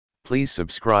Please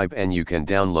subscribe and you can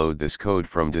download this code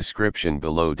from description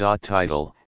below.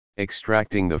 Title: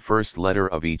 Extracting the first letter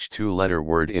of each two-letter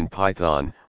word in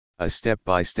Python, a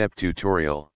step-by-step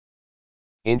tutorial.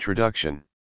 Introduction.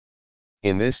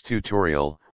 In this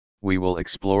tutorial, we will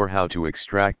explore how to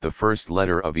extract the first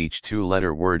letter of each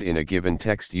two-letter word in a given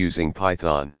text using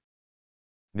Python.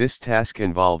 This task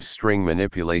involves string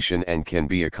manipulation and can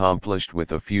be accomplished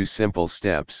with a few simple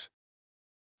steps.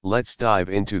 Let's dive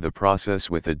into the process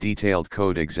with a detailed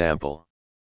code example.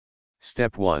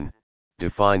 Step 1.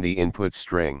 Define the input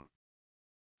string.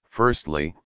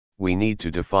 Firstly, we need to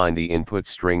define the input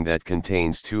string that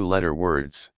contains two-letter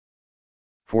words.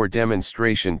 For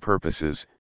demonstration purposes,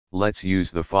 let's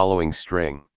use the following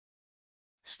string.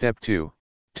 Step 2.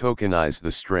 Tokenize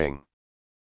the string.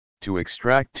 To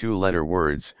extract two-letter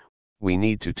words, we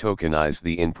need to tokenize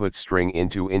the input string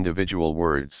into individual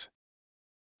words.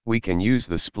 We can use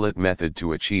the split method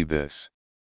to achieve this.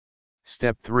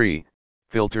 Step 3.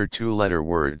 Filter two-letter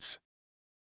words.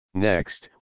 Next,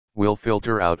 we'll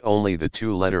filter out only the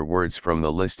two-letter words from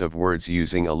the list of words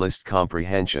using a list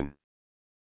comprehension.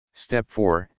 Step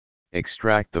 4.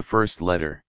 Extract the first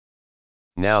letter.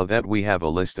 Now that we have a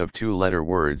list of two-letter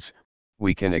words,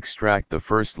 we can extract the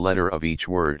first letter of each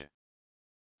word.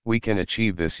 We can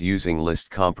achieve this using list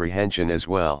comprehension as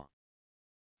well.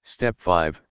 Step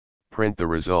 5. Print the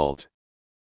result.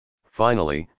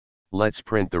 Finally, let's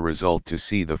print the result to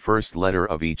see the first letter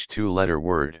of each two-letter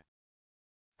word.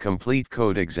 Complete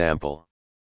code example.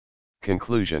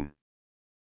 Conclusion.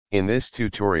 In this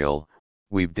tutorial,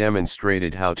 we've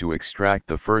demonstrated how to extract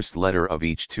the first letter of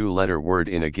each two-letter word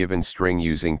in a given string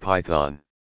using Python.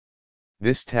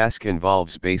 This task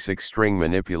involves basic string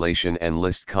manipulation and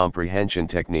list comprehension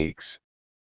techniques.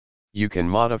 You can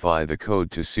modify the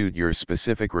code to suit your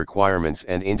specific requirements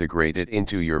and integrate it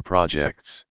into your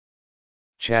projects.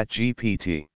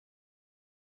 ChatGPT